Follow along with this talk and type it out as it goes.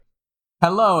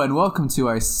Hello and welcome to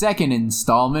our second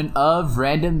installment of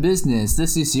Random Business.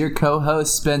 This is your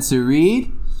co-host Spencer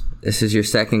Reed. This is your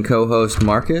second co-host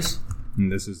Marcus.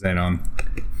 And this is Zenon.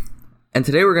 And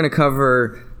today we're going to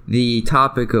cover the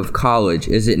topic of college.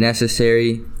 Is it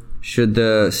necessary? Should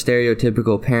the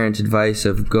stereotypical parent advice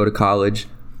of go to college,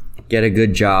 get a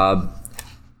good job,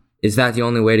 is that the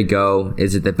only way to go?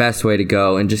 Is it the best way to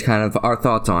go? And just kind of our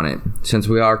thoughts on it, since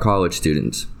we are college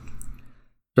students.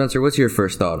 Spencer, what's your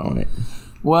first thought on it?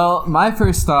 Well, my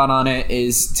first thought on it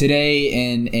is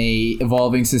today in a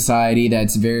evolving society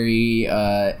that's very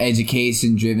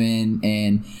education driven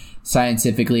and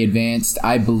scientifically advanced,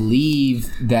 I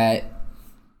believe that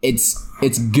it's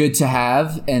good to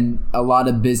have, and a lot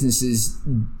of businesses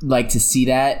like to see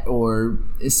that, or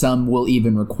some will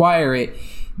even require it.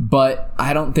 But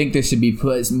I don't think there should be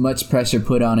put as much pressure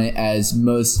put on it as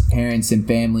most parents and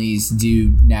families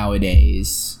do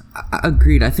nowadays.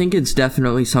 Agreed. I think it's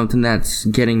definitely something that's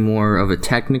getting more of a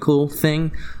technical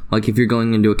thing. Like if you're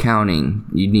going into accounting,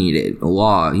 you need it.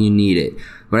 Law, you need it.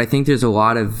 But I think there's a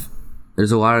lot of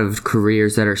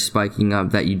careers that are spiking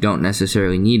up that you don't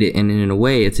necessarily need it, and in a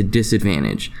way, it's a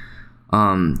disadvantage.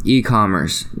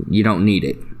 E-commerce, you don't need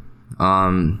it.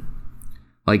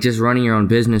 Like just running your own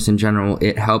business in general,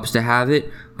 it helps to have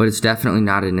it, but it's definitely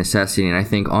not a necessity. And I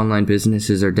think online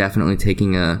businesses are definitely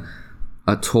taking a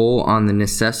toll on the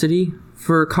necessity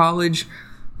for college,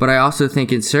 but I also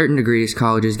think in certain degrees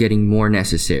college is getting more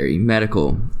necessary.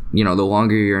 Medical, the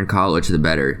longer you're in college, the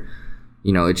better.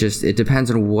 It depends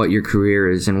on what your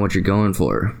career is and what you're going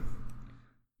for.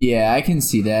 Yeah, I can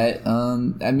see that.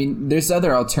 I mean, there's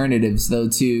other alternatives though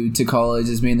to college.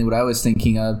 Is mainly what I was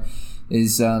thinking of,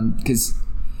 is because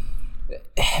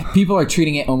people are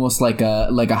treating it almost like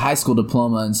a high school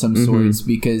diploma in some sorts,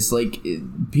 because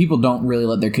people don't really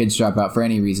let their kids drop out for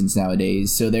any reasons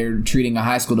nowadays. So they're treating a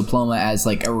high school diploma as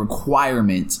like a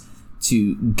requirement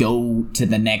to go to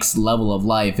the next level of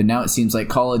life. And now it seems like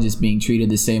college is being treated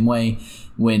the same way,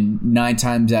 when 9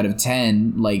 times out of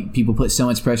 10, people put so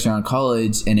much pressure on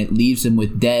college and it leaves them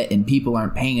with debt, and people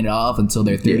aren't paying it off until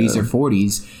their 30s or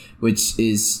 40s, which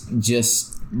is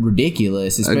just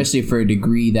ridiculous, especially for a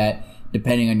degree that,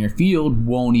 depending on your field,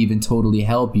 won't even totally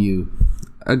help you.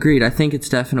 Agreed. I think it's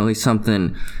definitely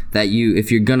something that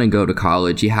if you're going to go to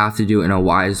college, you have to do it in a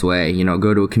wise way.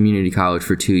 Go to a community college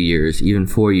for 2 years, even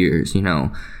 4 years,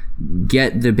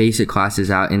 get the basic classes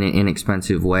out in an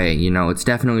inexpensive way. It's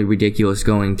definitely ridiculous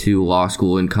going to law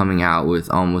school and coming out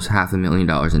with almost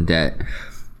 $500,000 in debt.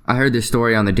 I heard this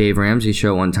story on the Dave Ramsey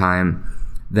show one time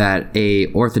that a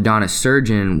orthodontist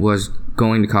surgeon was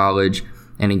going to college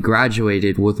and he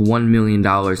graduated with $1 million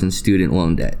in student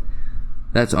loan debt.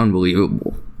 That's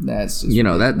unbelievable. That's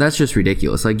just that's just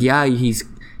ridiculous. He's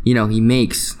he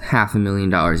makes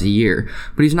 $500,000 a year,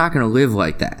 but he's not going to live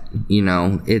like that.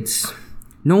 It's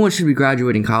no one should be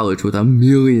graduating college with $1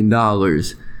 million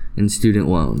in student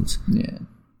loans. Yeah.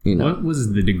 What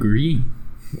was the degree?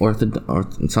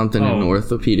 Something in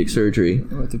orthopedic surgery.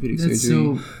 That's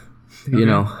surgery.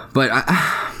 But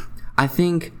I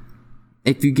think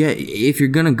if you're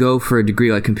gonna go for a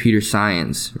degree like computer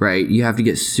science, right, you have to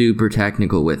get super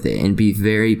technical with it and be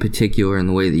very particular in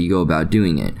the way that you go about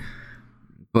doing it.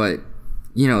 But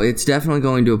it's definitely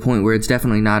going to a point where it's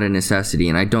definitely not a necessity,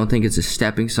 and I don't think it's a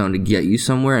stepping stone to get you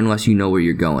somewhere unless you know where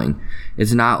you're going.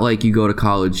 It's not like you go to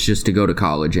college just to go to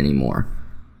college anymore.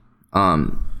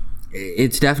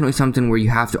 It's definitely something where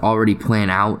you have to already plan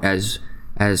out, as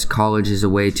college is a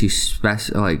way to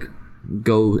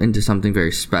go into something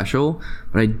very special,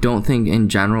 but I don't think in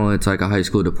general it's like a high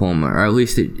school diploma, or at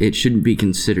least it shouldn't be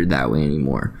considered that way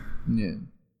anymore. Yeah.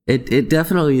 It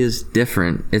definitely is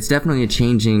different. It's definitely a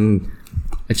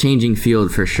changing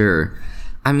field for sure.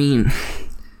 I mean,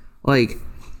 I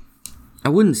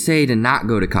wouldn't say to not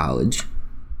go to college,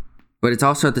 but it's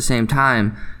also at the same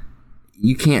time,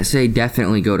 you can't say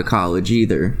definitely go to college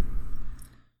either.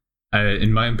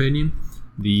 In my opinion,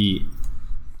 the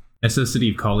necessity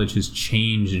of college has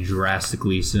changed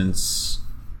drastically since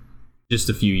just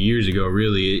a few years ago,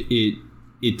 really.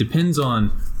 It depends on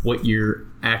what you're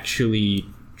actually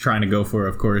trying to go for,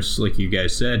 of course, like you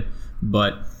guys said.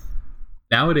 But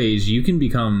nowadays, you can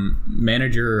become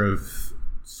manager of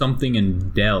something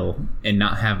in Dell and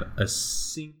not have a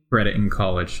single credit in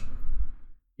college.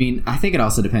 I mean, I think it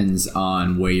also depends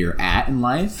on where you're at in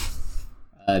life.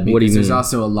 What do you mean? There's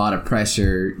also a lot of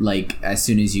pressure. As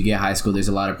soon as you get high school, there's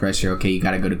a lot of pressure. Okay, you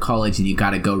got to go to college and you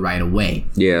got to go right away.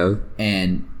 Yeah.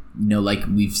 And, like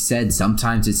we've said,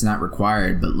 sometimes it's not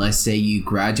required. But let's say you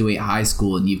graduate high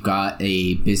school and you've got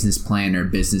a business plan or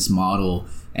business model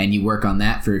and you work on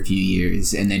that for a few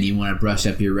years, and then you want to brush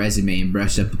up your resume and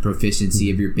brush up the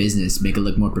proficiency of your business, make it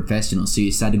look more professional, so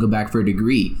you decide to go back for a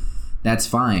degree. That's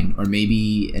fine. Or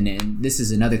maybe, and then this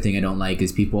is another thing I don't like,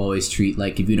 is people always treat,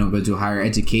 like, if you don't go to a higher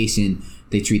education,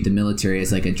 they treat the military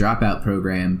as like a dropout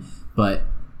program, but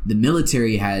the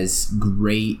military has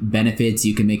great benefits.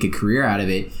 You can make a career out of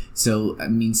it. So, I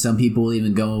mean, some people will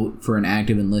even go for an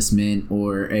active enlistment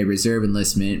or a reserve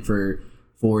enlistment for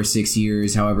 4 or 6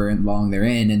 years, however long they're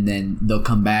in, and then they'll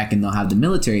come back and they'll have the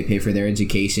military pay for their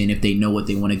education if they know what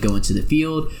they want to go into the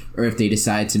field, or if they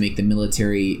decide to make the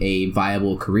military a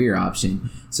viable career option.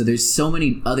 So there's so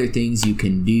many other things you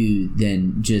can do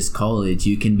than just college.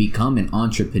 You can become an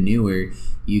entrepreneur.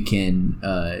 You can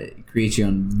create your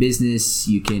own business.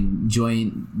 You can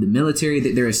join the military.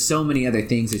 There are so many other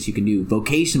things that you can do.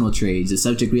 Vocational trades, a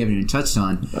subject we haven't even touched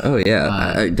on. Oh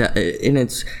yeah, and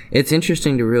it's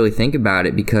interesting to really think about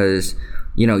it, because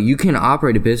you can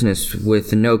operate a business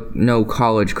with no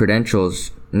college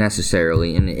credentials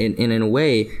necessarily, and in a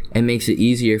way it makes it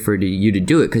easier for you to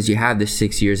do it, because you have the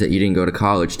 6 years that you didn't go to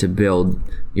college to build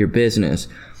your business.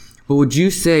 But would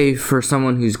you say, for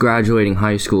someone who's graduating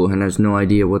high school and has no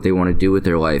idea what they want to do with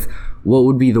their life, what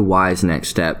would be the wise next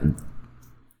step?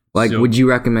 Like, would you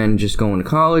recommend just going to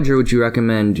college, or would you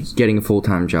recommend getting a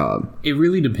full-time job? It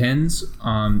really depends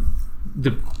on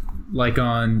the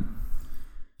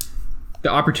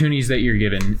opportunities that you're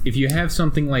given. If you have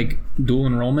something like dual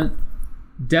enrollment,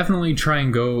 definitely try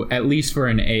and go at least for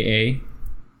an AA.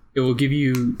 It will give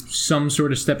you some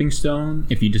sort of stepping stone.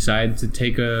 If you decide to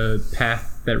take a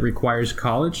path that requires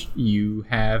college, you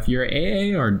have your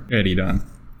AA already done.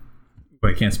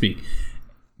 I can't speak.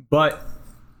 But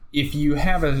if you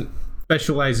have a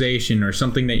specialization or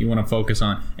something that you want to focus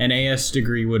on, an AS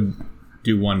degree would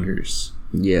do wonders.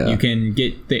 Yeah. You can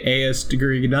get the AS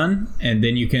degree done, and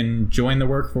then you can join the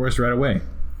workforce right away.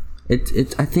 I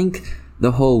think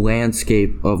the whole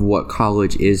landscape of what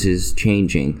college is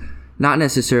changing. Not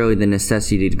necessarily the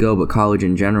necessity to go, but college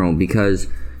in general, because,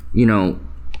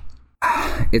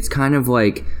 it's kind of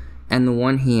like, on the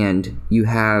one hand, you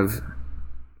have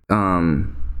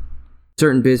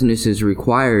certain businesses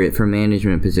require it for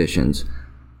management positions.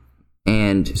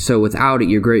 And so without it,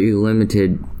 you're greatly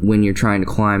limited when you're trying to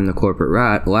climb the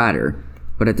corporate ladder.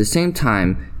 But at the same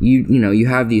time, you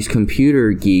have these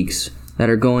computer geeks that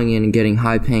are going in and getting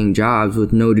high-paying jobs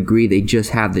with no degree. They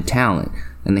just have the talent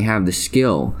and they have the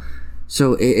skill.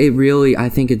 So it really, I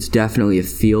think it's definitely a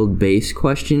field-based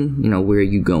question. Where are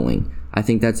you going? I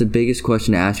think that's the biggest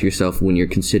question to ask yourself when you're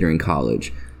considering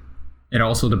college. It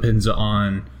also depends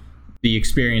on the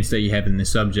experience that you have in the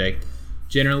subject.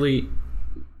 Generally,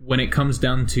 when it comes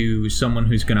down to someone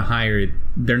who's going to hire,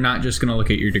 they're not just going to look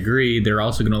at your degree. They're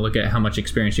also going to look at how much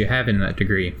experience you have in that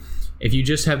degree. If you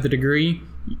just have the degree,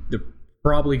 they're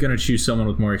probably going to choose someone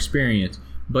with more experience.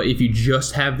 But if you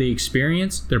just have the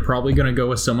experience, they're probably going to go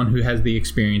with someone who has the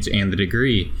experience and the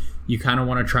degree. You kind of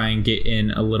want to try and get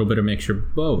in a little bit of mixture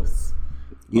of both.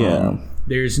 Yeah.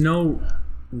 There's no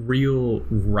real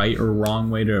right or wrong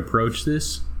way to approach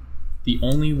this. The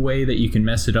only way that you can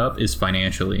mess it up is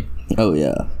financially. Oh,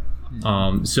 yeah.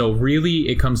 So really,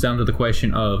 it comes down to the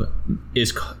question of,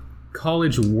 is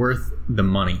college worth the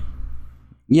money?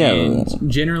 Yeah.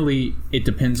 And generally, it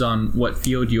depends on what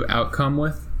field you outcome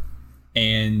with,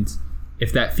 and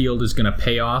if that field is going to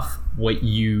pay off what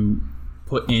you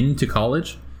put into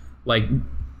college. Like,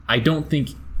 I don't think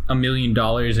 $1 million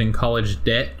in college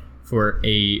debt for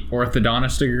a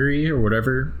orthodontist degree or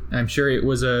whatever. I'm sure it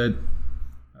was a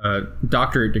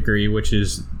doctorate degree, which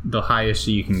is the highest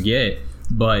you can get,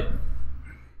 but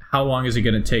how long is it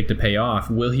going to take to pay off?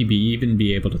 Will he even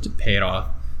be able to pay it off?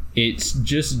 It's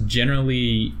just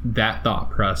generally that thought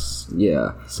process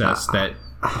that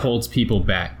holds people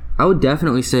back. I would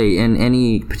definitely say, in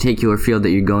any particular field that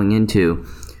you're going into,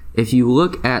 if you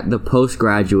look at the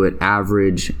postgraduate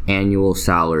average annual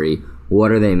salary,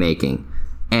 what are they making?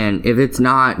 And if it's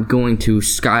not going to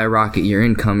skyrocket your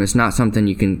income, it's not something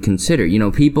you can consider.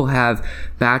 People have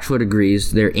bachelor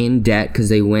degrees. They're in debt because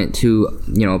they went to,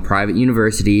 a private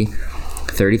university,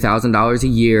 $30,000 a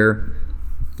year.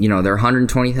 They're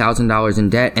 $120,000 in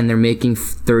debt, and they're making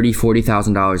 $30,000,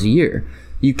 $40,000 a year.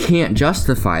 You can't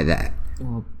justify that.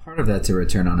 Well, part of that's a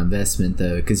return on investment,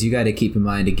 though, because you got to keep in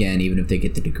mind, again, even if they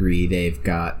get the degree, they've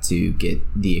got to get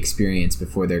the experience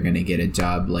before they're going to get a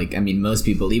job. Most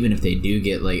people, even if they do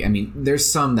get,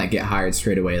 there's some that get hired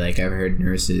straight away. Like, I've heard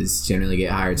nurses generally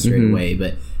get hired straight away,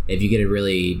 but if you get a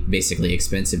really basically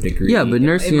expensive degree... Yeah, but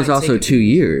nursing is also 2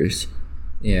 years.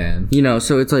 Yeah.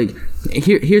 So it's like,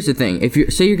 here's the thing. If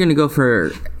you're going to go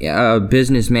for a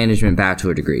business management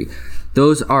bachelor degree,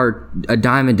 Those are a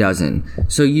dime a dozen.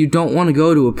 So you don't want to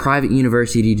go to a private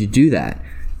university to do that.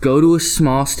 Go to a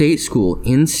small state school,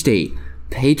 in-state.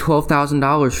 Pay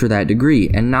 $12,000 for that degree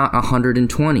and not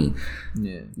 $120,000.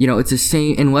 Yeah. You know, it's the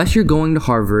same. Unless you're going to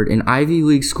Harvard, an Ivy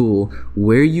League school,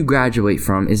 where you graduate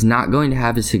from is not going to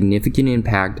have a significant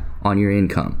impact on your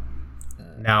income.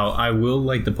 Now, I will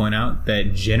like to point out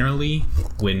that generally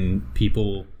when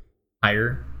people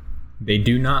hire, they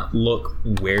do not look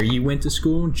where you went to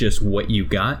school, just what you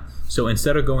got. So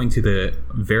instead of going to the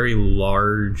very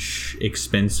large,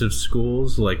 expensive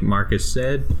schools, like Marcus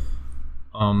said,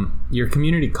 your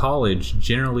community college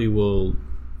generally will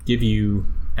give you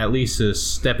at least a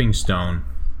stepping stone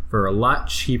for a lot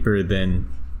cheaper than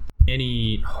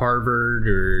any Harvard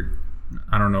or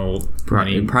I don't know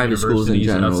private schools in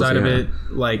general outside of it.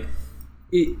 Like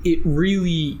it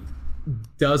really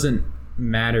doesn't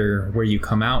matter where you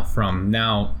come out from.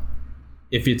 Now,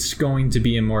 if it's going to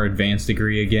be a more advanced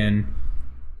degree again,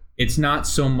 it's not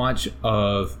so much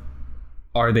of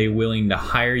are they willing to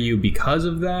hire you because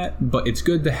of that, but it's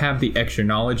good to have the extra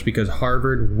knowledge because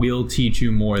Harvard will teach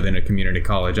you more than a community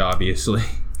college, obviously.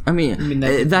 I mean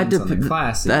that depends on the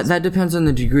classes. That depends on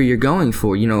the degree you're going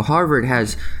for. You know, Harvard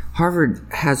has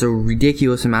a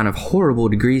ridiculous amount of horrible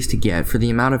degrees to get for the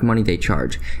amount of money they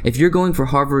charge. If you're going for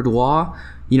Harvard Law,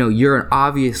 you know, you're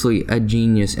obviously a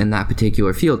genius in that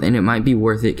particular field, and it might be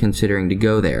worth it considering to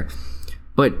go there.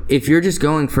 But if you're just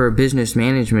going for a business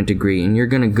management degree and you're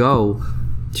going to go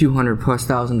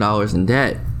 $200,000+ in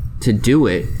debt to do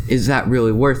it, is that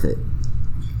really worth it?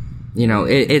 You know,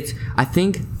 I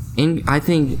think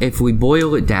if we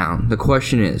boil it down, the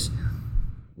question is,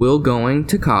 will going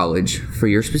to college for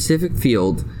your specific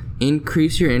field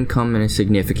increase your income in a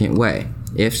significant way?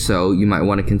 If so, you might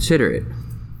want to consider it.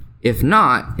 If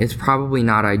not, it's probably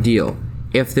not ideal.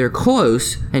 If they're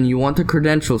close and you want the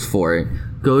credentials for it,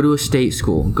 go to a state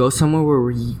school. Go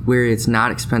somewhere where it's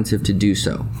not expensive to do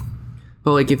so.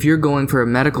 But like if you're going for a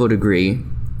medical degree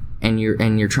and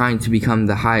you're trying to become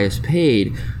the highest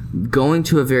paid, going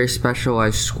to a very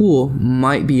specialized school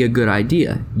might be a good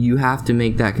idea. You have to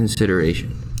make that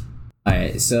consideration. All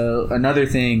right, so another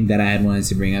thing that I had wanted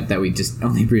to bring up that we just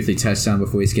only briefly touched on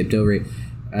before we skipped over it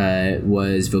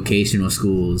was vocational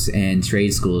schools and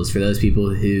trade schools for those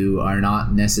people who are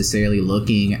not necessarily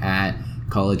looking at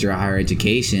college or higher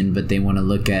education, but they want to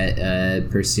look at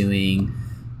pursuing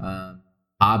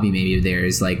hobby maybe of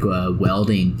theirs, like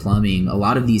welding, plumbing. A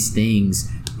lot of these things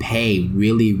pay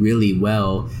really, really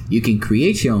well. You can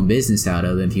create your own business out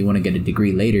of it if you want to get a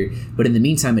degree later, but in the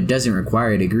meantime, it doesn't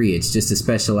require a degree. It's just a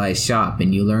specialized shop,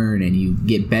 and you learn and you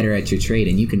get better at your trade,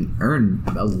 and you can earn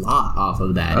a lot off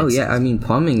of that. Oh, yeah. I mean,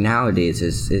 plumbing nowadays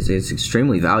is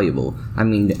extremely valuable. I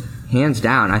mean, hands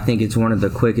down, I think it's one of the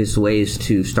quickest ways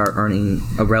to start earning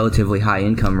a relatively high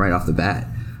income right off the bat.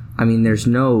 I mean, there's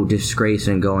no disgrace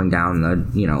in going down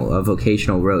a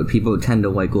vocational road. People tend to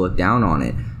look down on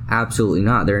it. Absolutely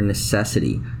not. They're a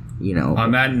necessity,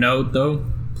 On that note, though,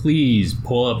 please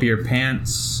pull up your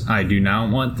pants. I do not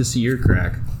want to see your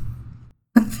crack.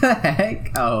 What the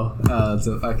heck?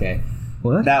 Okay.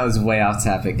 What? That was way off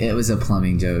topic. It was a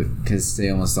plumbing joke, because they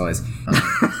almost always...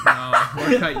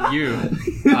 What cut you?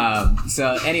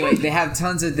 So anyway, they have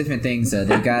tons of different things.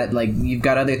 They've got you've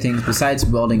got other things besides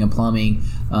welding and plumbing.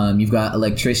 You've got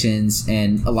electricians,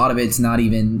 and a lot of it's not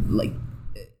even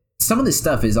some of this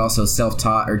stuff is also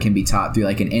self-taught or can be taught through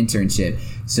an internship.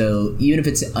 So even if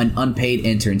it's an unpaid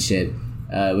internship,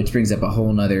 which brings up a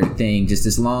whole nother thing, just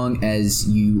as long as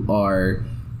you are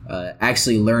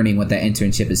actually learning what that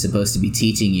internship is supposed to be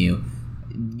teaching you,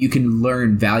 you can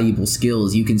learn valuable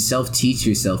skills. You can self-teach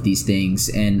yourself these things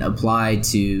and apply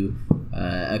to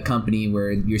a company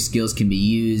where your skills can be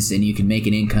used, and you can make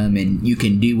an income, and you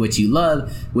can do what you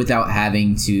love without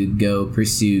having to go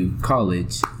pursue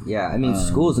college. Yeah, I mean,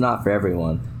 school's not for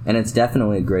everyone, and it's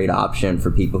definitely a great option for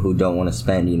people who don't want to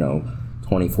spend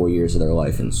 24 years of their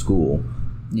life in school.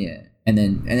 Yeah, and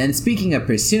then speaking of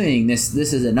pursuing this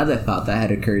is another thought that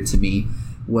had occurred to me.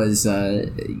 Was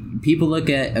people look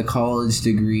at a college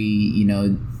degree,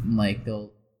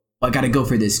 I got to go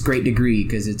for this great degree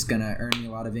because it's going to earn me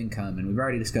a lot of income. And we've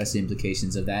already discussed the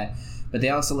implications of that. But they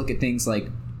also look at things like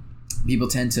people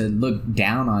tend to look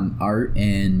down on art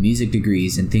and music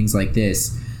degrees and things like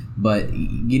this. But,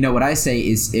 what I say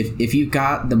is if you've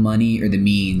got the money or the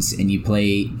means and you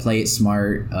play it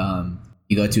smart,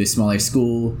 you go to a smaller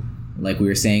school, like we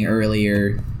were saying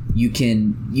earlier, you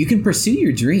can pursue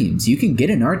your dreams. You can get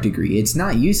an art degree. It's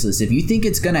not useless. If you think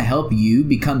it's going to help you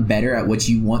become better at what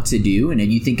you want to do, and if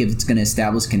you think it's going to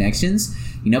establish connections,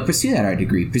 pursue that art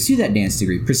degree, pursue that dance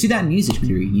degree, pursue that music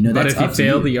degree. But if you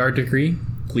fail the art degree,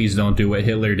 please don't do what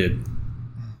Hitler did.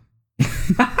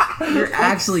 You're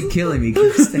actually killing me.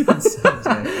 Keep staying on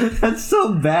subject. That's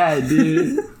so bad,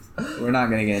 dude. We're not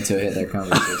gonna get into a Hitler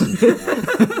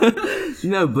conversation.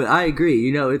 No, but I agree.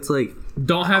 You know, it's like,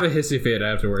 Don't have a hissy fit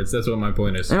afterwards. That's what my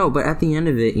point is. I know, but at the end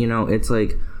of it, you know, it's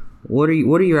like, what are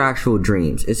your actual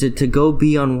dreams? Is it to go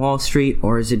be on Wall Street,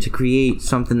 or is it to create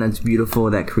something that's beautiful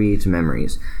that creates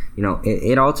memories? You know,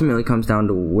 it ultimately comes down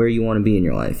to where you want to be in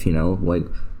your life. You know, like,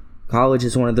 college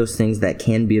is one of those things that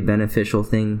can be a beneficial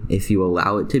thing if you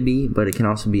allow it to be, but it can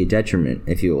also be a detriment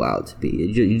if you allow it to be.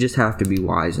 You just have to be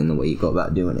wise in the way you go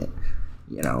about doing it,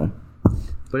 you know.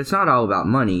 But it's not all about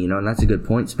money, you know, and that's a good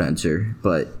point, Spencer.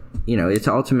 But, you know, it's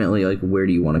ultimately like, where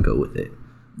do you want to go with it?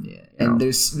 Yeah, and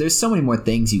there's so many more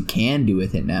things you can do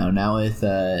with it now. Now with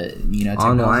you know,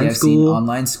 technology,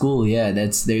 online school. Yeah,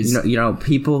 there's you know,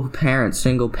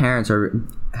 single parents are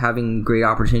having great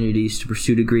opportunities to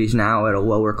pursue degrees now at a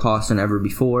lower cost than ever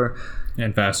before,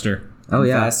 and faster. Oh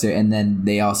yeah, faster, and then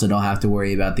they also don't have to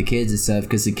worry about the kids and stuff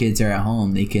because the kids are at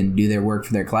home. They can do their work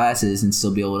for their classes and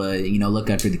still be able to, you know,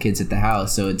 look after the kids at the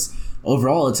house. So it's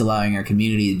allowing our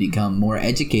community to become more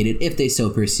educated if they so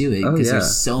pursue it, because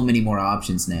there's so many more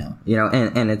options now. You know,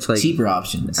 and it's like cheaper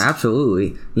options.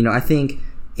 Absolutely. You know, I think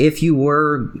if you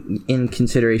were in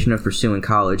consideration of pursuing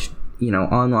college, you know,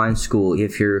 online school,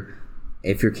 if you're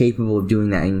capable of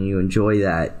doing that and you enjoy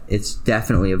that, it's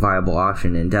definitely a viable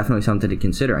option and definitely something to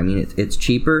consider. I mean, it's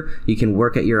cheaper. You can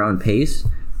work at your own pace.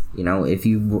 You know, if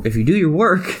you do your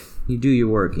work, you do your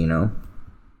work, you know.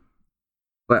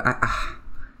 But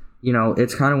you know,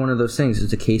 it's kind of one of those things.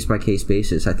 It's a case-by-case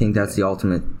basis. I think that's the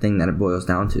ultimate thing that it boils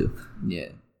down to. Yeah.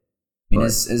 I mean,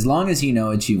 as long as you know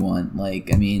what you want,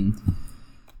 like, I mean,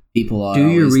 people are do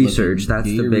your research. That's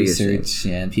the biggest thing.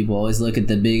 Yeah, people always look at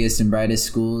the biggest and brightest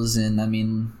schools, and I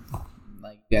mean,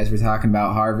 like you guys were talking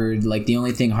about Harvard. Like, the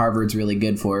only thing Harvard's really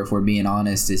good for, if we're being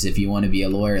honest, is if you want to be a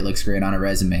lawyer, it looks great on a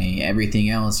resume.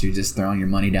 Everything else, you're just throwing your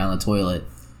money down the toilet.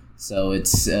 So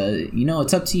it's you know,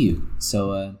 it's up to you.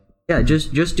 So yeah,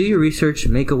 just do your research,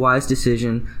 make a wise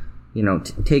decision. You know,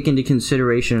 take into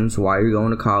considerations why you're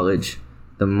going to college,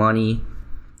 the money,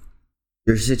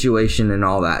 your situation, and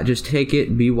all that. Just take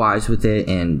it, be wise with it,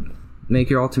 and make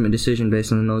your ultimate decision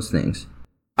based on those things.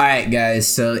 All right, guys.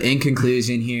 So in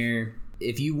conclusion here,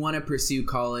 if you want to pursue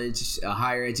college, a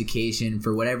higher education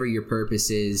for whatever your purpose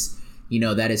is, you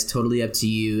know, that is totally up to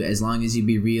you, as long as you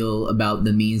be real about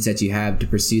the means that you have to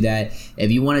pursue that.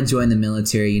 If you want to join the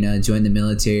military, you know, join the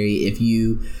military. If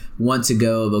you want to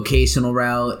go a vocational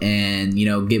route and, you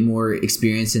know, get more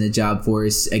experience in the job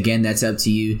force, again, that's up to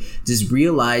you. Just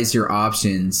realize your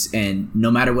options, and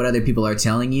no matter what other people are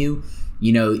telling you,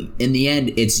 you know, in the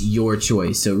end, it's your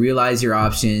choice. So realize your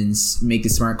options, make the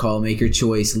smart call, make your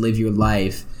choice, live your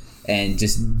life, and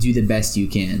just do the best you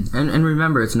can. And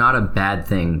remember, it's not a bad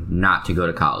thing not to go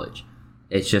to college.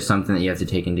 It's just something that you have to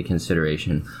take into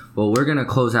consideration. Well, we're going to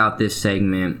close out this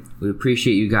segment. We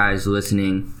appreciate you guys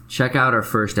listening. Check out our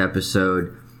first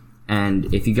episode.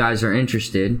 And if you guys are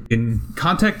interested, you can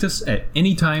contact us at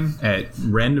any time at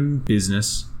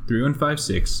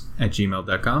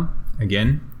randombusiness3156@gmail.com.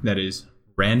 Again, that is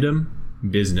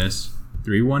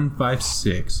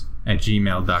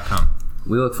randombusiness3156@gmail.com.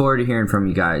 we look forward to hearing from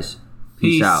you guys.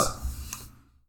 Peace out.